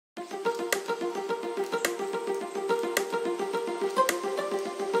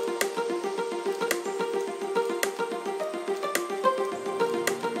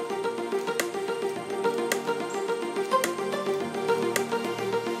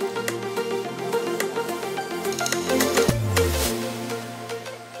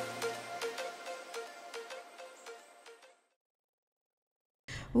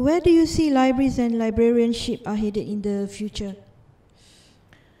where do you see libraries and librarianship are headed in the future?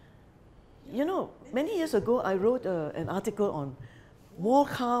 You know, many years ago, I wrote an article on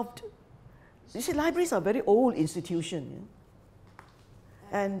wall-carved. You see, libraries are a very old institution.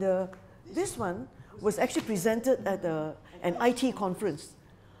 Yeah? And this one was actually presented at an IT conference.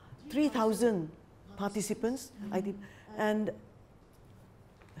 3,000 participants. And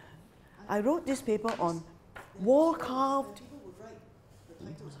I wrote this paper on wall-carved.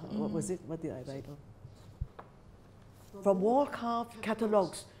 What was it? What did I write on? From wall-carved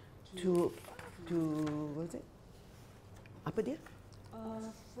catalogues to what is it? Apa dia?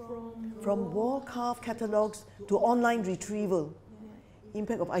 From wall-carved catalogues to online retrieval.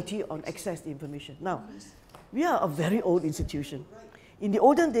 Impact of IT on access to information. Now, we are a very old institution. In the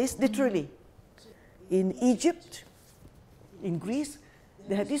olden days, literally, in Egypt, in Greece,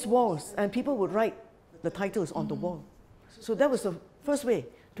 they had these walls, and people would write the titles on the wall. So that was the first way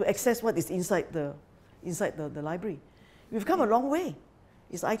to access what is inside the library. We've come a long way.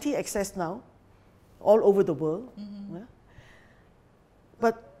 It's IT access now, all over the world. Yeah?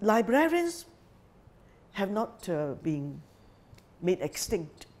 But librarians have not been made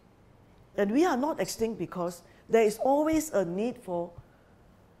extinct. And we are not extinct because there is always a need for,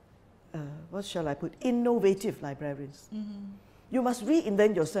 what shall I put, innovative librarians. You must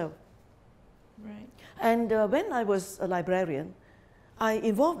reinvent yourself. Right. And when I was a librarian, I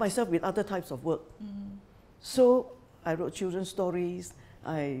involved myself with other types of work. So I wrote children's stories.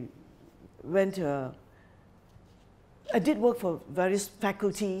 I did work for various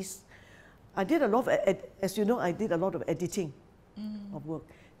faculties. I did a lot of, as you know, I did a lot of editing of work.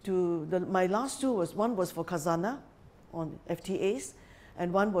 My last two one was for Khazanah on FTAs,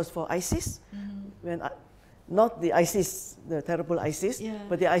 and one was for ISIS. Not the ISIS, the terrible ISIS,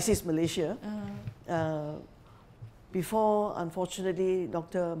 but the ISIS Malaysia. Before, unfortunately,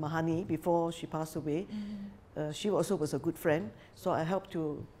 Dr. Mahani, before she passed away, she also was a good friend. So I helped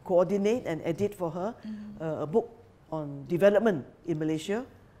to coordinate and edit for her a book on development in Malaysia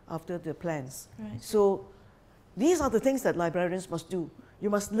after the plans. Right. So these are the things that librarians must do. You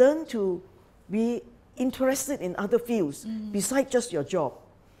must learn to be interested in other fields besides just your job.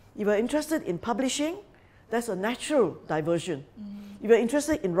 If you're interested in publishing, that's a natural diversion. If you're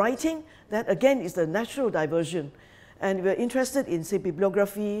interested in writing, that again is a natural diversion. And if you're interested in, say,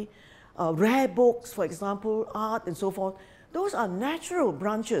 bibliography, rare books, for example, art and so forth, those are natural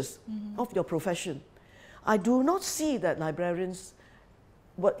branches of your profession. I do not see that librarians,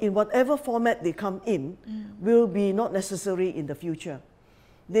 in whatever format they come in, will be not necessary in the future.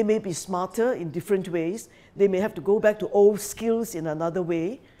 They may be smarter in different ways. They may have to go back to old skills in another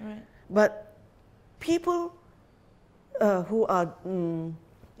way. Right. But people who are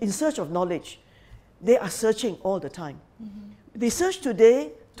in search of knowledge, they are searching all the time. They search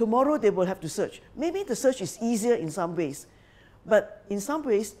today, tomorrow they will have to search. Maybe the search is easier in some ways, but in some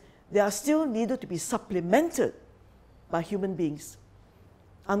ways, they are still needed to be supplemented by human beings.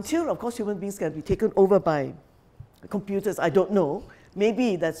 Until, of course, human beings can be taken over by computers, I don't know.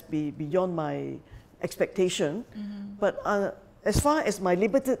 Maybe that's beyond my expectation. But as far as my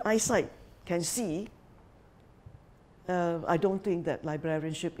limited eyesight can see, I don't think that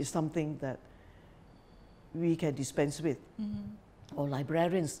librarianship is something that we can dispense with. Or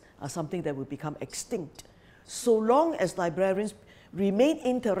librarians are something that will become extinct. So long as librarians remain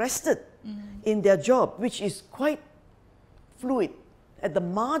interested in their job, which is quite fluid. At the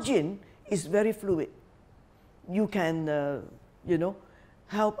margin, is very fluid. You can, you know,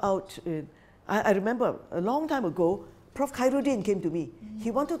 help out. I remember a long time ago, Prof. Khairuddin came to me.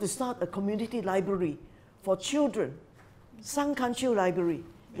 He wanted to start a community library for children, Sang Kanchiu Library.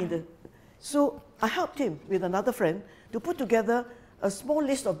 So I helped him with another friend to put together a small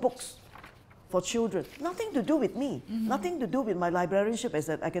list of books for children. Nothing to do with me, nothing to do with my librarianship as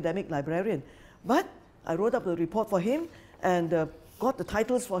an academic librarian. But I wrote up the report for him and got the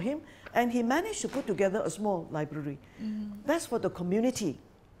titles for him, and he managed to put together a small library. That's for the community.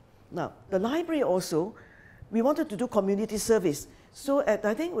 Now, the library also, we wanted to do community service. So at,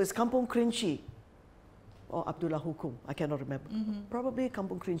 I think it was Kampung Kerinci, or Abdullah Hukum, I cannot remember. Probably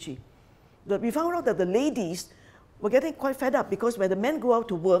Kampung Kerinci. We found out that the ladies were getting quite fed up because when the men go out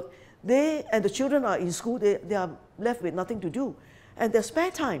to work, they and the children are in school, they are left with nothing to do. And their spare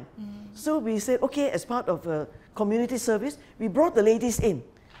time. So we said, okay, as part of community service, we brought the ladies in,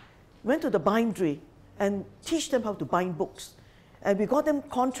 went to the bindery and teach them how to bind books. And we got them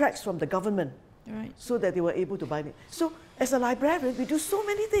contracts from the government so that they were able to bind it. So as a librarian, we do so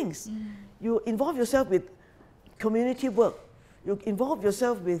many things. You involve yourself with community work. You involve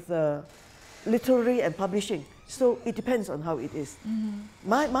yourself with literary and publishing. So it depends on how it is.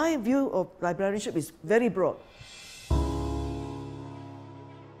 My view of librarianship is very broad.